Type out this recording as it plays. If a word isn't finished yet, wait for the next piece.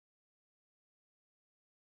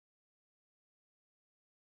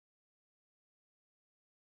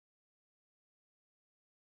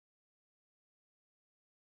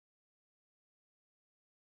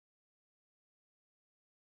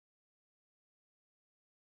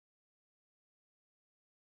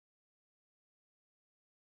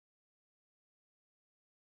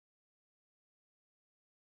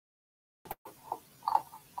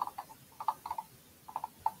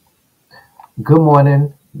Good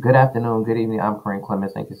morning, good afternoon, good evening. I'm Kareem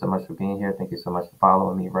Clemons. Thank you so much for being here. Thank you so much for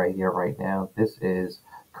following me right here, right now. This is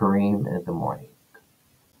Kareem in the morning.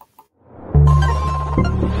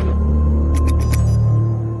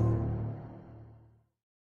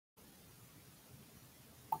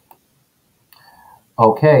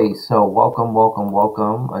 Okay, so welcome.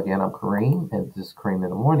 Again, I'm Kareem, and this is Kareem in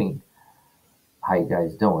the morning. How you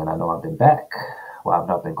guys doing? I know I've been back. Well, I've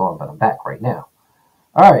not been gone, but I'm back right now.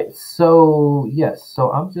 All right, so yes,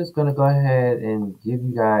 so I'm just gonna go ahead and give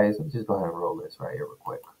you guys. Let me just go ahead and roll this right here real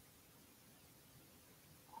quick.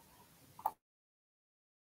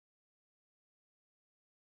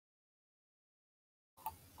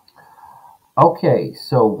 Okay,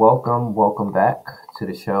 so welcome back to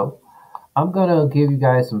the show. I'm gonna give you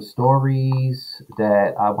guys some stories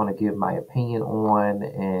that I want to give my opinion on,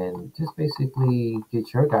 and just basically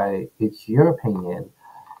get your opinion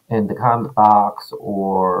in the comment box,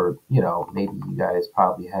 or maybe you guys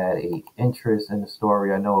probably had a interest in the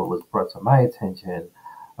story. I know it was brought to my attention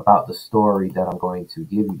about the story that I'm going to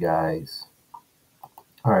give you guys.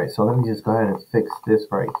 All right, so let me just go ahead and fix this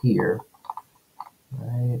right here. All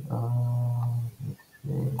right, let's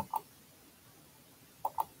see.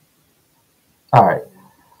 All right.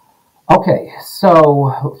 Okay,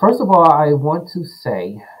 so first of all, I want to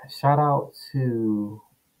say shout out to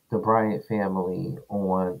the Bryant family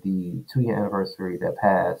on the 2 year anniversary that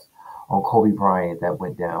passed on Kobe Bryant that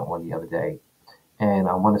went down on the other day. And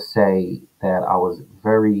I want to say that I was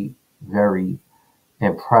very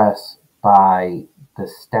impressed by the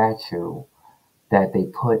statue that they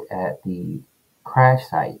put at the crash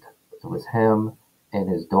site. It was him and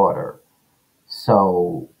his daughter.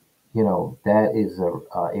 So, that is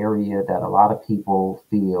a area that a lot of people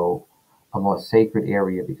feel a more sacred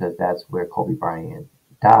area because that's where Kobe Bryant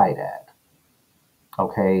died at.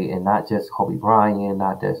 Okay, and not just Kobe Bryant,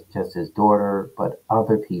 not just his daughter, but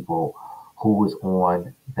other people who was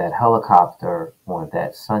on that helicopter on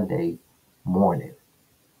that Sunday morning.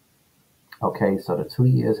 Okay, so the 2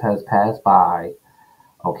 years has passed by.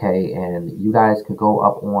 Okay, and you guys can go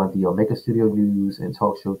up on the Omega Studio News and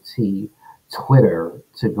Talk Show T Twitter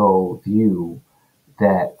to go view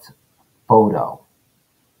that photo.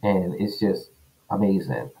 And it's just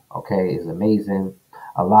amazing. Okay, it's amazing.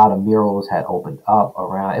 A lot of murals had opened up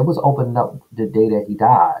around. It was opened up the day that he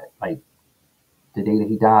died. Like the day that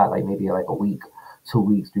he died, like maybe like a week, 2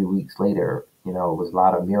 weeks, 3 weeks later. It was a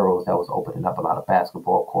lot of murals that was opening up, a lot of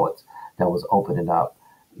basketball courts that was opening up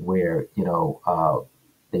where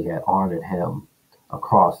they had honored him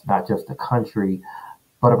across not just the country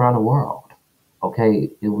but around the world. Okay,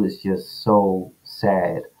 it was just so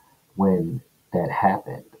sad when that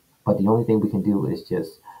happened. But the only thing we can do is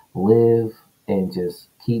just live and just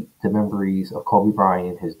keep the memories of Kobe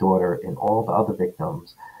Bryant, his daughter, and all the other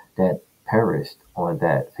victims that perished on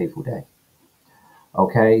that fateful day.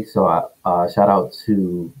 Okay, so shout out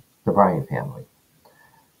to the Bryant family.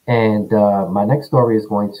 And my next story is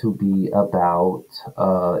going to be about,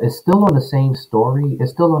 it's still on the same story.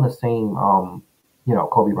 It's still on the same,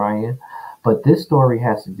 Kobe Bryant. But this story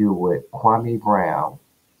has to do with Kwame Brown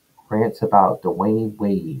rants about Dwayne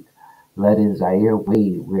Wade letting Zaire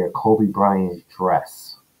Wade wear Kobe Bryant's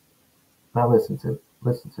dress. Now listen to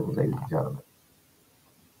me, ladies and gentlemen.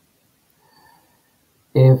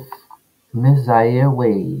 If Miss Zaire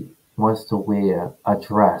Wade wants to wear a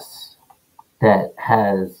dress that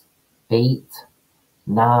has 8,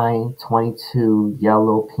 9, 22,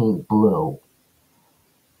 yellow, pink, blue,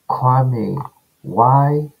 Kwame,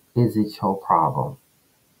 why is it your problem?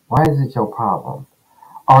 Why is it your problem?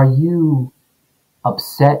 Are you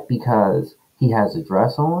upset because he has a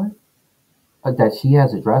dress on? That she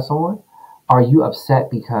has a dress on? Are you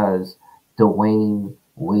upset because Dwayne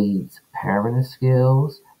Wade's parenting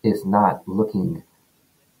skills is not looking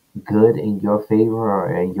good in your favor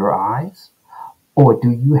or in your eyes? Or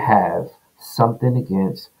do you have something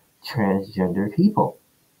against transgender people?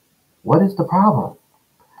 What is the problem?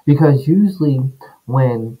 Because usually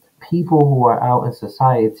when people who are out in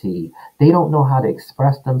society, they don't know how to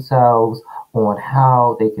express themselves on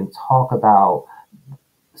how they can talk about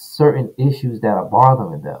certain issues that are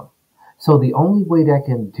bothering them. So the only way that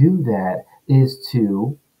can do that is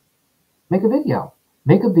to make a video.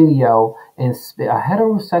 Make a video and a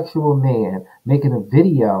heterosexual man making a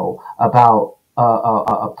video about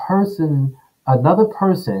a person, another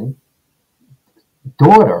person,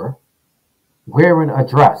 daughter wearing a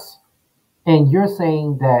dress. And you're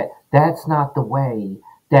saying that that's not the way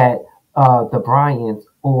that the Bryants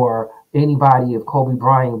or anybody of Kobe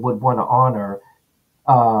Bryant would want to honor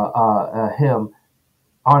him,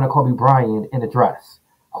 honor Kobe Bryant in a dress.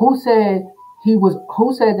 Who said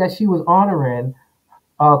who said that she was honoring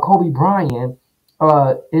Kobe Bryant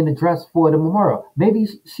in the dress for the memorial? Maybe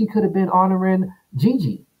she could have been honoring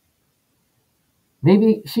Gigi.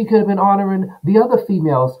 Maybe she could have been honoring the other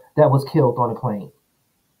females that was killed on the plane.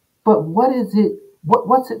 But what is it?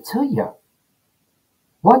 What's it to you?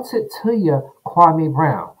 What's it to you, Kwame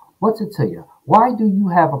Brown? What's it to you? Why do you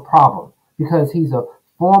have a problem? Because he's a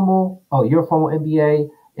you're a former NBA,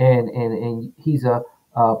 and he's a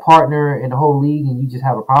partner in the whole league, and you just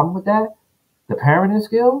have a problem with that? The parenting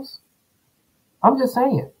skills? I'm just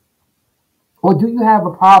saying. Or do you have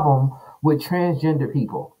a problem with transgender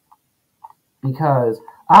people? Because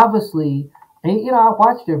obviously, and I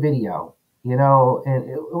watched your video, and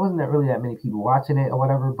it wasn't really that many people watching it or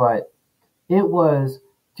whatever, but it was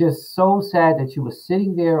just so sad that you were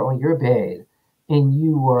sitting there on your bed and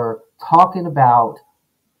you were talking about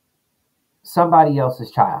somebody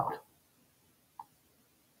else's child.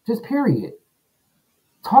 Just period.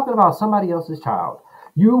 Talking about somebody else's child.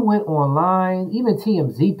 You went online, even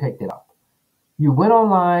TMZ picked it up. You went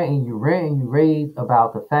online and you read and you raved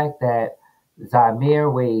about the fact that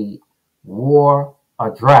Zamir Wade wore a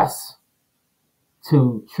dress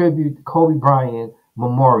to tribute Kobe Bryant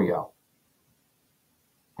memorial.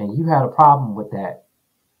 And you had a problem with that.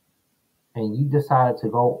 And you decided to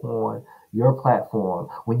go on your platform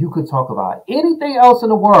when you could talk about anything else in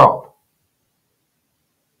the world.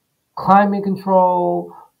 Climate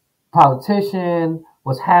control, politician,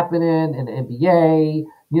 what's happening in the NBA,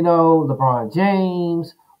 LeBron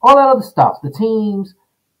James, all that other stuff, the teams.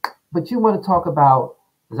 But you want to talk about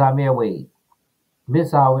Zamir Wade, Miss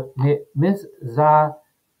Zaya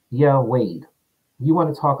Wade. You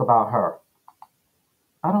want to talk about her.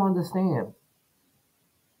 I don't understand.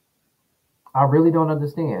 I really don't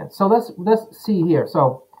understand. So let's see here.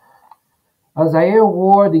 So Zaire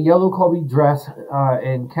wore the yellow Kobe dress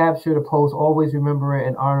and captured a post always remembering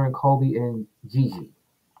and honoring Kobe and Gigi.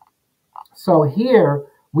 So here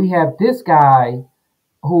we have this guy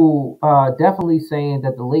who definitely saying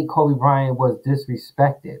that the late Kobe Bryant was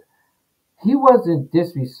disrespected. He wasn't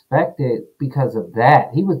disrespected because of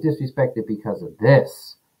that. He was disrespected because of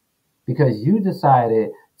this. Because you decided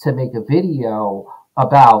to make a video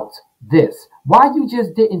about this. Why you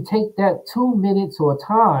just didn't take that 2 minutes or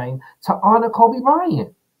time to honor Kobe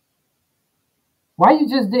Bryant? Why you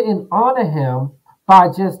just didn't honor him by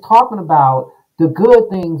just talking about the good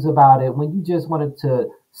things about it when you just wanted to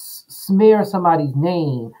smear somebody's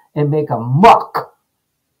name and make a muck,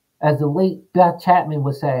 as the late Beth Chapman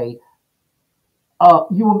would say,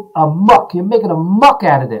 you're making a muck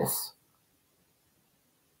out of this.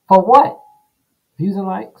 For what? Views and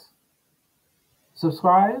likes?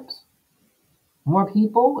 Subscribes? More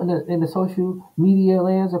people in the social media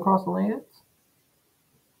lands across the lands?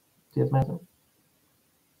 Just messing.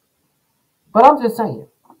 But I'm just saying.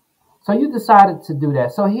 So you decided to do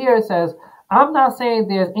that. So here it says, I'm not saying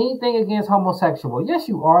there's anything against homosexual. Yes,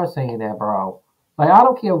 you are saying that, bro. Like, I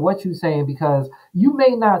don't care what you're saying, because you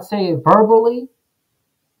may not say it verbally.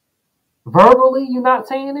 Verbally, you're not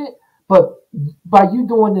saying it. But by you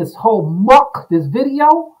doing this whole muck, this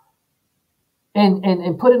video,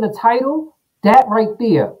 and putting the title, that right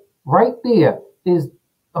there is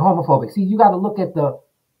homophobic. See, you got to look at the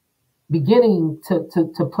beginning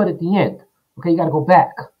to put at the end. Okay, you got to go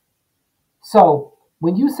back. So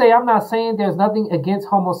when you say, I'm not saying there's nothing against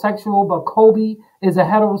homosexual, but Kobe is a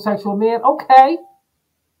heterosexual man, okay.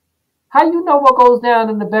 How you know what goes down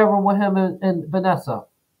in the bedroom with him and Vanessa?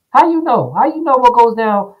 How you know? How you know what goes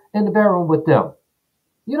down in the bedroom with them?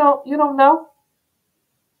 You don't know?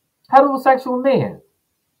 Heterosexual man.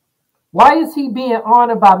 Why is he being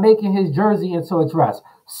honored by making his jersey into a dress?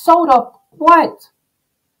 So the what?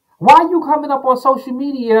 Why are you coming up on social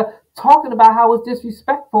media talking about how it's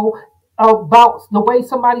disrespectful about the way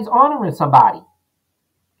somebody's honoring somebody?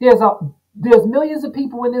 There's millions of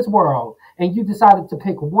people in this world, and you decided to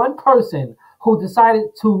pick one person who decided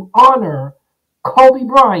to honor Kobe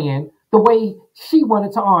Bryant the way she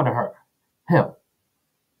wanted to honor him.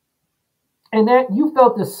 And that you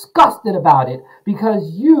felt disgusted about it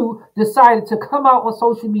because you decided to come out on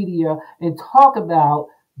social media and talk about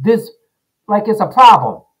this like it's a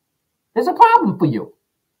problem. It's a problem for you.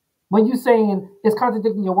 When you're saying, it's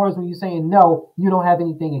contradicting your words when you're saying, no, you don't have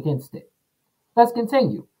anything against it. Let's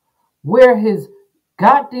continue. Wear his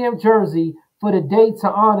goddamn jersey for the day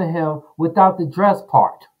to honor him without the dress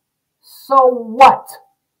part. So what?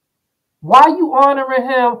 Why you honoring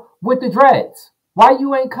him with the dreads? Why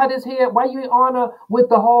you ain't cut his hair? Why you ain't honor with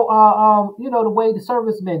the whole, the way the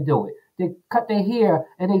servicemen do it? They cut their hair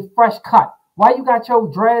and they fresh cut. Why you got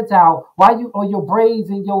your dreads out? Or your braids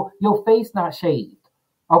and your face not shaved?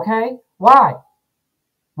 Okay? Why?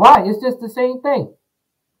 Why? It's just the same thing.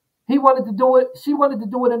 He wanted to do it. She wanted to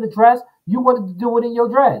do it in a dress. You wanted to do it in your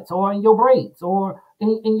dreads or in your braids or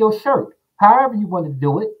in your shirt. However you wanted to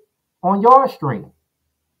do it on your stream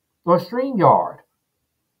or StreamYard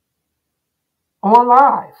on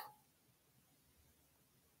live.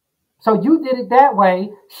 So you did it that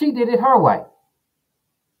way. She did it her way.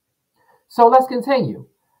 So let's continue.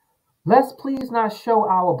 Let's please not show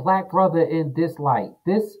our black brother in this light.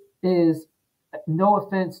 This is no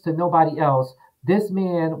offense to nobody else. This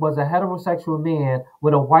man was a heterosexual man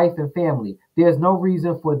with a wife and family. There's no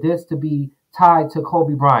reason for this to be tied to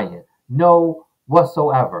Kobe Bryant. No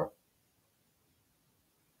whatsoever.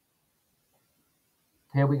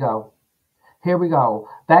 Here we go. Here we go.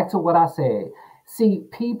 Back to what I said. See,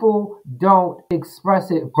 people don't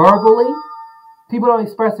express it verbally. People don't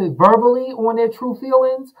express it verbally on their true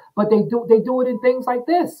feelings, but they do it in things like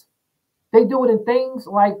this. They do it in things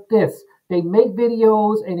like this. They make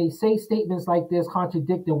videos and they say statements like this,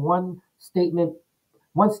 contradicting one statement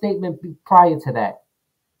prior to that.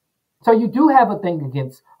 So you do have a thing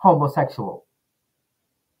against homosexual.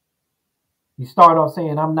 You start off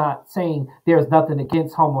saying, I'm not saying there's nothing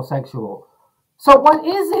against homosexual. So what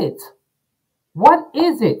is it? What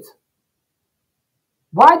is it?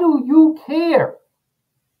 Why do you care?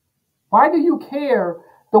 Why do you care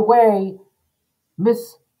the way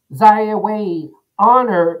Miss Zaya Wade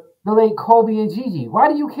honored the late Kobe and Gigi? Why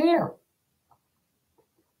do you care?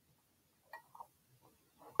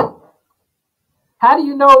 How do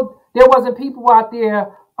you know there wasn't people out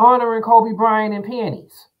there honoring Kobe Bryant in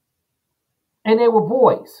panties? And they were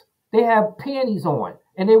boys. They have panties on.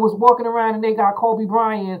 And they was walking around and they got Kobe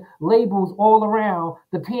Bryant labels all around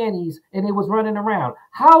the panties and they was running around.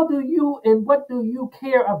 How do you and what do you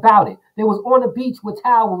care about it? They was on the beach with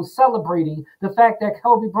towels celebrating the fact that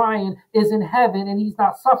Kobe Bryant is in heaven and he's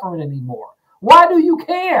not suffering anymore. Why do you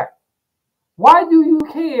care? Why do you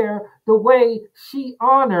care the way she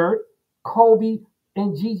honored Kobe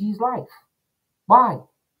and Gigi's life? Why?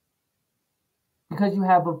 Because you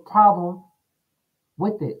have a problem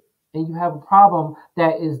with it. And you have a problem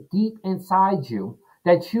that is deep inside you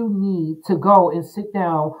that you need to go and sit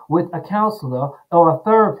down with a counselor or a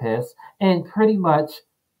therapist and pretty much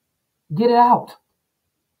get it out.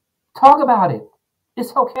 Talk about it.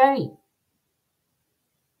 It's okay.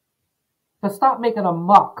 But stop making a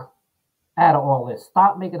muck out of all this.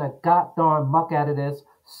 Stop making a goddamn muck out of this.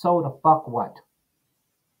 So the fuck what?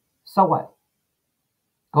 So what?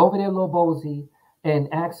 Go over there, Lil Bozy, and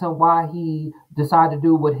ask him why he decided to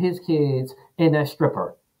do with his kids and a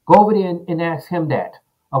stripper. Go over there and ask him that.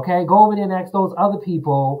 Okay? Go over there and ask those other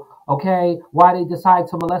people, okay, why they decide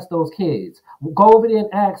to molest those kids. Go over there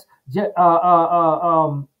and ask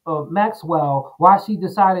Maxwell why she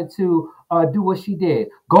decided to do what she did.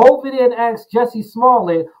 Go over there and ask Jesse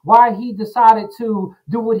Smollett why he decided to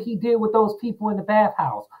do what he did with those people in the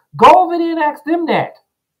bathhouse. Go over there and ask them that.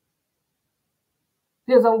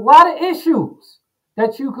 There's a lot of issues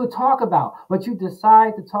that you could talk about, but you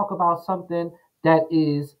decide to talk about something that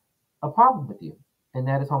is a problem with you, and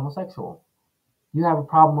that is homosexual. You have a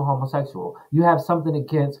problem with homosexual. You have something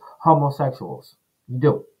against homosexuals. You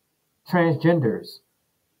do. Transgenders.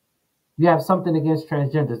 You have something against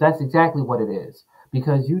transgenders. That's exactly what it is,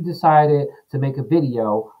 because you decided to make a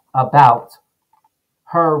video about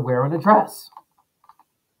her wearing a dress.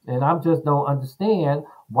 And I just don't understand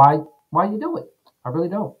why you do it. I really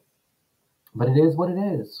don't. But it is what it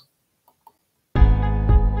is.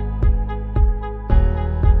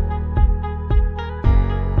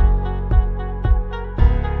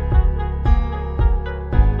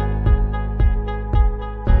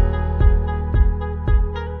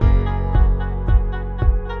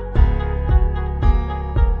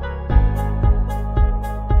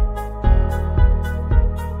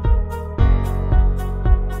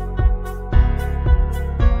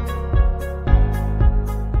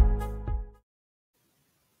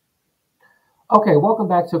 Okay, welcome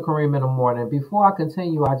back to Kareem in the Morning. Before I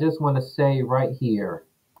continue, I just want to say right here,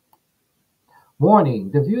 warning,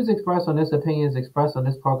 the views expressed on this opinions expressed on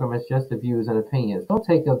this program is just the views and opinions. Don't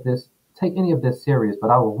take any of this serious, but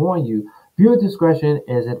I will warn you, viewer discretion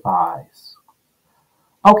is advised.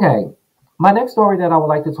 Okay, my next story that I would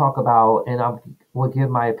like to talk about, and I will give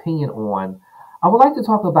my opinion on, I would like to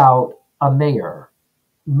talk about a mayor.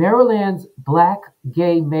 Maryland's black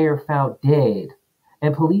gay mayor found dead.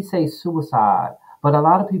 And police say suicide, but a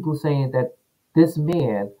lot of people saying that this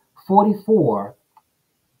man, 44,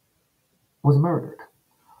 was murdered.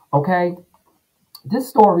 Okay? This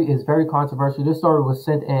story is very controversial. This story was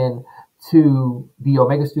sent in to the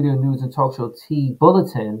Omega Studio News and Talk Show T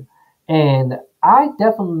Bulletin, and I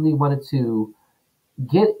definitely wanted to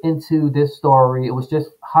get into this story. It was just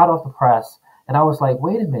hot off the press. And I was like,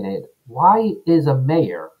 wait a minute. Why is a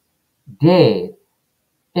mayor dead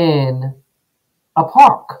in a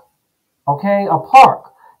park? Okay, a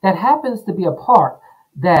park that happens to be a park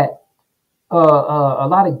that a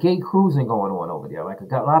lot of gay cruising going on over there. Like a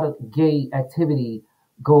lot of gay activity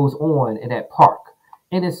goes on in that park.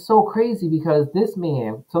 And it's so crazy because this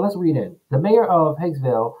man, so let's read in. The mayor of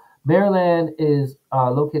Hicksville, Maryland, is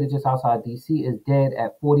located just outside D.C., is dead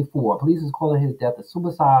at 44. Police is calling his death a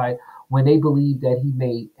suicide when they believe that he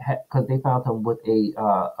may, because they found him with a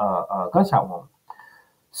gunshot wound.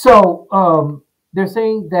 So they're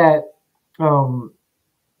saying that um,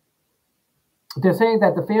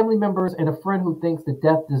 the family members and a friend who thinks the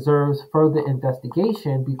death deserves further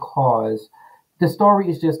investigation because the story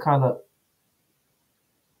is just kind of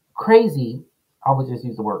crazy. I would just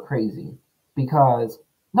use the word crazy because,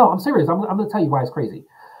 no, I'm serious. I'm going to tell you why it's crazy.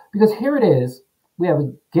 Because here it is. We have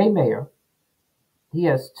a gay mayor. He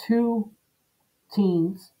has two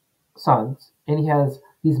teens, sons, and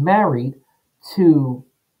he's married to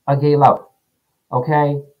a gay lover.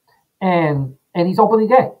 Okay? And he's openly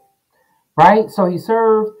gay. Right? So he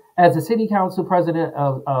served as the city council president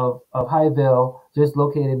of Hyattville, just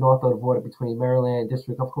located north of the border between Maryland and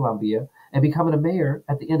District of Columbia, and becoming a mayor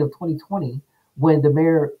at the end of 2020 when the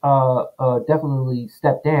mayor definitely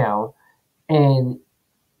stepped down, and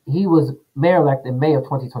he was mayor-elect in May of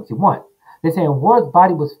 2021. They're saying Ward's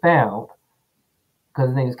body was found, because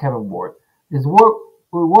his name is Kevin Ward,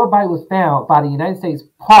 Ward's body was found by the United States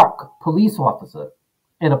Park police officer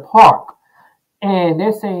in a park. And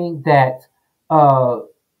they're saying that,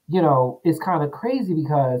 it's kind of crazy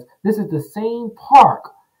because this is the same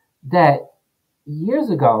park that years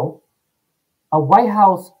ago, a White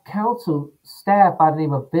House counsel staff by the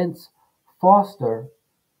name of Vince Foster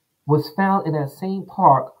was found in that same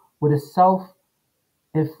park with a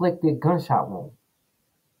self-inflicted gunshot wound.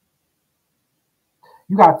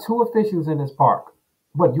 You got two officials in this park.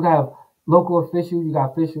 But you have local officials, you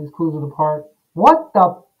got officials cruising the park. What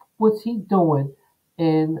the was he doing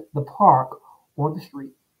in the park on the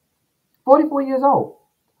street? 44 years old.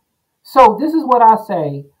 So this is what I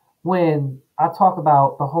say when I talk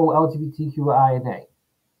about the whole LGBTQIA.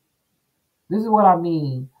 This is what I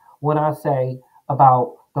mean when I say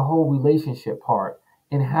about the whole relationship part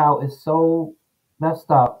and how it's so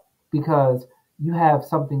messed up because you have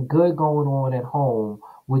something good going on at home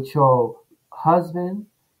with your husband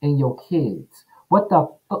and your kids. What the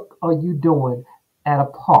fuck are you doing at a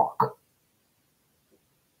park?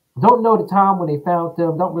 Don't know the time when they found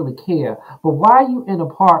them, don't really care. But why are you in a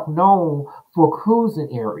park known for a cruising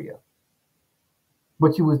area?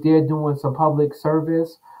 But you was there doing some public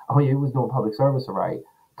service. Oh yeah, you was doing public service, all right.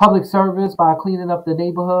 Public service by cleaning up the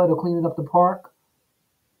neighborhood or cleaning up the park.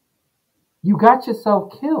 You got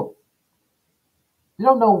yourself killed. You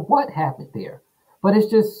don't know what happened there. But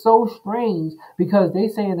it's just so strange because they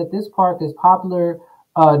saying that this park is popular,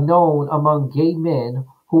 known among gay men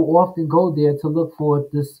who often go there to look for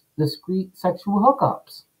discreet sexual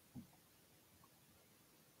hookups.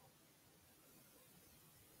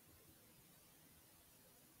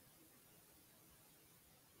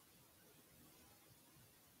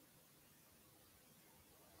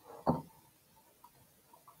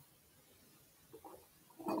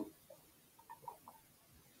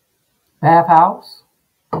 Bathhouse,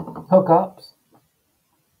 hookups,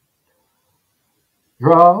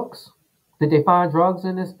 drugs. Did they find drugs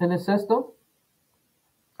in this system?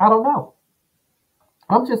 I don't know.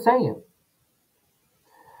 I'm just saying.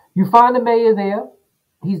 You find the mayor there,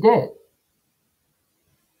 he's dead.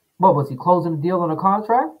 What was he closing the deal on a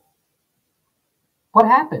contract? What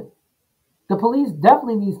happened? The police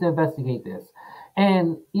definitely needs to investigate this.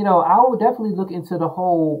 And, I would definitely look into the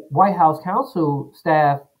whole White House counsel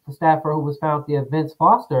staffer who was found there, Vince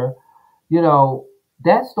Foster.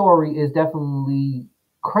 That story is definitely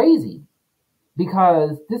crazy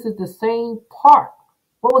because this is the same park.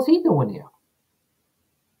 What was he doing there?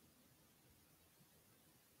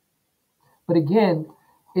 But again,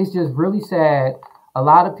 it's just really sad. A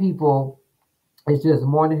lot of people is just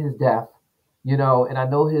mourning his death, and I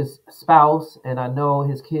know his spouse and I know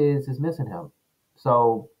his kids is missing him.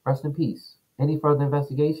 So rest in peace. Any further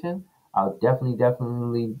investigation, I'll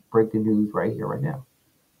definitely break the news right here, right now.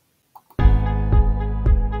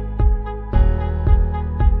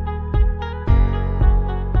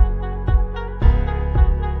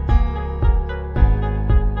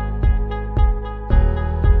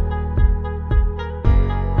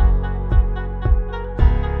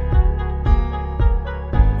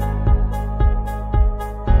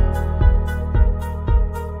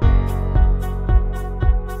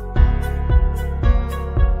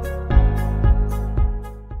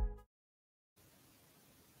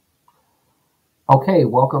 Okay,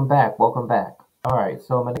 welcome back. Welcome back. All right,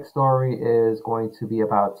 so my next story is going to be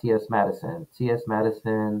about T.S. Madison. T.S.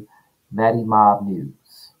 Madison, Maddie Mob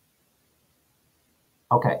News.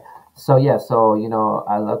 Okay, so yeah, so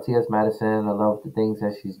I love T.S. Madison. I love the things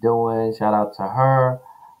that she's doing. Shout out to her.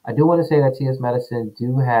 I do want to say that T.S. Madison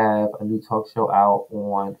do have a new talk show out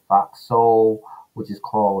on Fox Soul, which is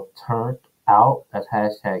called Turned Out. That's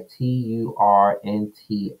hashtag TURNT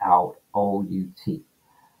out OUT.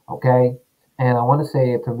 Okay. And I want to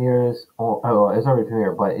say it premieres on, oh, it's already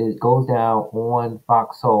premiered, but it goes down on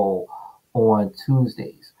Fox Soul on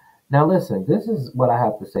Tuesdays. Now, listen, this is what I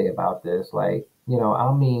have to say about this. Like,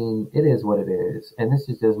 I mean, it is what it is. And this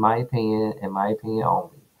is just my opinion and my opinion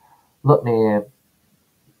only. Look, man,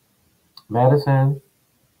 Madison,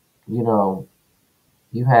 you know,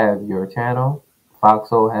 you have your channel,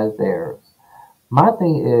 Fox Soul has theirs. My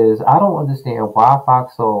thing is, I don't understand why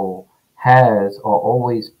Fox Soul has or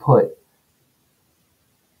always put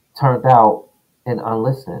turned out and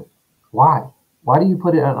unlisted. Why? Why do you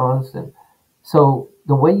put it on unlisted? So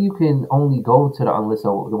the way you can only go to the unlisted,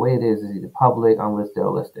 the way it is either public, unlisted,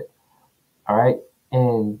 or listed. All right,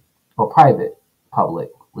 and or private, public,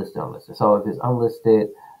 listed, unlisted. So if it's unlisted,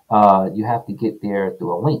 you have to get there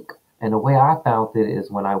through a link. And the way I found it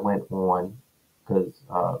is when I went on, because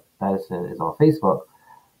Madison is on Facebook.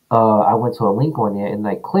 I went to a link on there and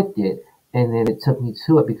I clicked it, and then it took me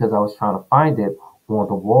to it because I was trying to find it on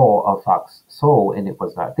the wall of Fox Soul, and it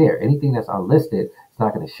was not there. Anything that's unlisted is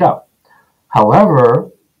not going to show.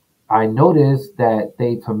 However, I noticed that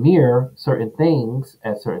they premiere certain things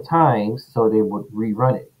at certain times, so they would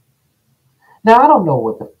rerun it. Now I don't know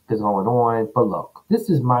what the f- is going on, but look, this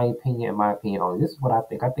is my opinion and my opinion only. This is what I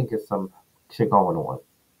think. I think it's some shit going on.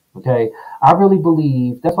 Okay, I really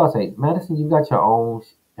believe that's why I say, Madison, you got your own,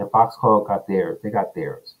 and Foxconn got theirs. They got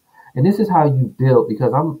theirs, and this is how you build.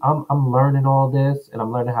 Because I'm learning all this, and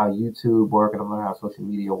I'm learning how YouTube work, and I'm learning how social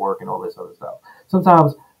media work, and all this other stuff.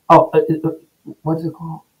 Sometimes, oh, what is it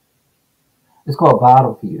called? It's called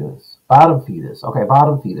bottom feeders. Bottom feeders. Okay,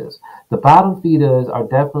 bottom feeders. The bottom feeders are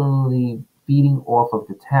definitely feeding off of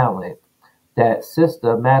the talent that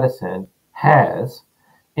Sister Madison has,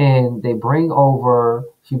 and she brings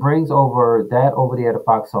over that over there to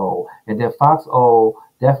Foxhole, and then Foxhole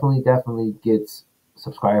definitely gets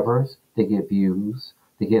subscribers, they get views,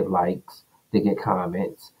 they get likes, they get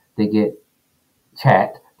comments, they get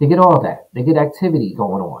chat, they get all that, they get activity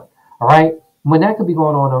going on. All right, when that could be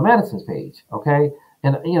going on Madison's page, okay,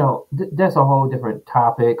 and that's a whole different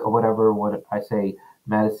topic or whatever. What I say,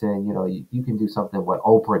 Madison, you can do something what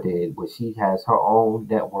Oprah did, where she has her own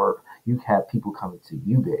network. You have people coming to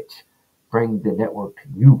you, bitch. Bring the network to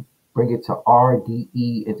you. Bring it to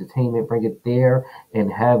RDE Entertainment. Bring it there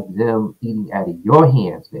and have them eating out of your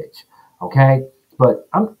hands, bitch. Okay? But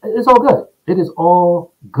it's all good. It is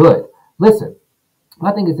all good. Listen,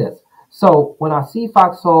 my thing is this. So when I see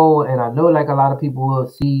Foxhole, and I know like a lot of people will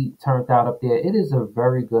see Turned Out up there, it is a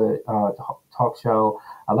very good talk show.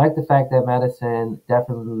 I like the fact that Madison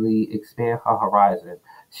definitely expand her horizon.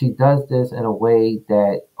 She does this in a way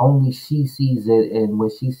that only she sees it, and when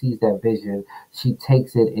she sees that vision, she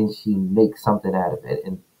takes it and she makes something out of it.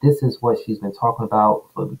 And this is what she's been talking about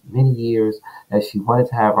for many years, that she wanted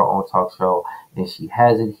to have her own talk show, and she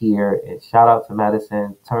has it here. And shout out to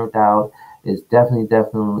Madison. Turned Out is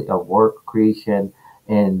definitely a work creation.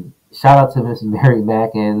 And shout out to Miss Mary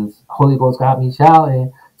Mackins. Holy Ghost got me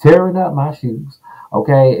shouting, tearing up my shoes.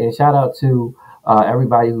 Okay, and shout out to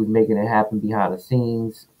everybody who's making it happen behind the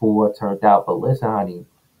scenes for Turned Out. But listen, honey,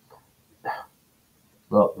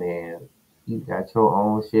 look, man, you got your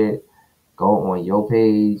own shit. Go on your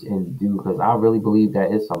page and do, because I really believe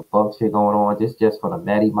that it's some fuck shit going on. This just for the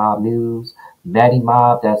Maddie Mob News. Maddie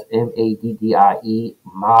Mob, that's Maddie,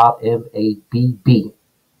 Mob, Mabb,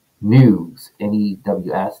 News, News.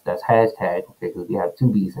 That's hashtag, okay, because we have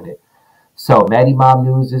two B's in it. So Maddie Mob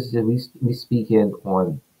News, this is we speaking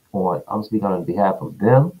on I'm speaking on behalf of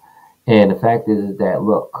them. And the fact is that,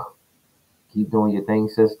 look, keep doing your thing,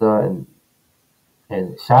 sister,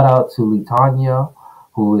 and shout out to Litanya,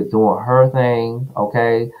 who is doing her thing.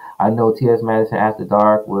 Okay, I know T.S. Madison After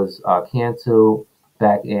Dark was canceled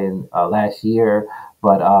back in last year,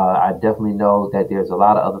 but I definitely know that there's a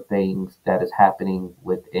lot of other things that is happening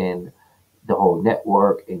within the whole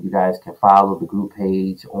network, and you guys can follow the group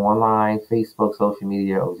page online, Facebook, social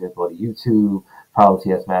media, or just go to YouTube, follow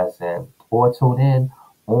T.S. Madison, or tune in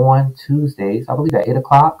on Tuesdays, I believe at 8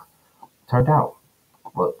 o'clock, Turned Out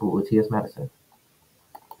with T.S. Madison.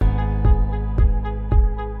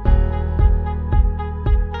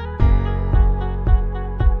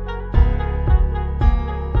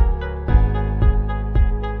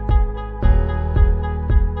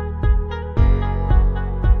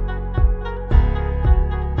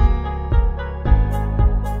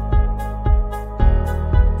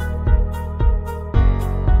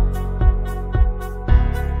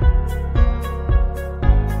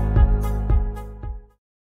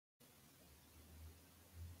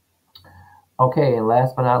 Okay, and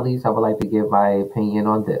last but not least, I would like to give my opinion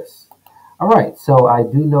on this. All right, so I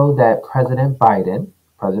do know that President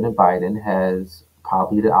Biden has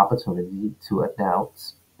probably the opportunity to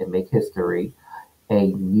announce and make history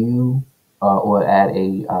a new or add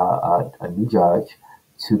a new judge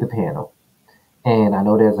to the panel. And I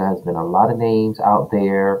know has been a lot of names out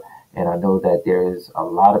there, and I know that there's a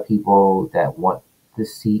lot of people that want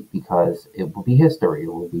this seat because it will be history.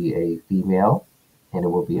 It will be a female, and it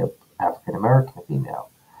will be a African American female.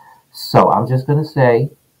 So I'm just gonna say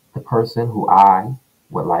the person who I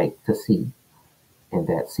would like to see in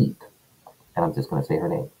that seat, and I'm just gonna say her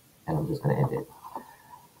name, and I'm just gonna end it.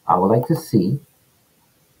 I would like to see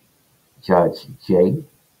Judge J.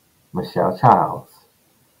 Michelle Childs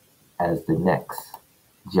as the next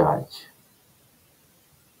judge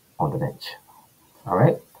on the bench. All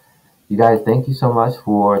right. You guys, thank you so much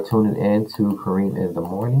for tuning in to Kareem in the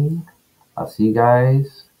Morning. I'll see you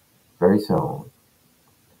guys very soon.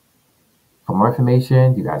 For more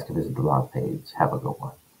information, you guys can visit the blog page. Have a good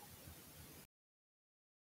one.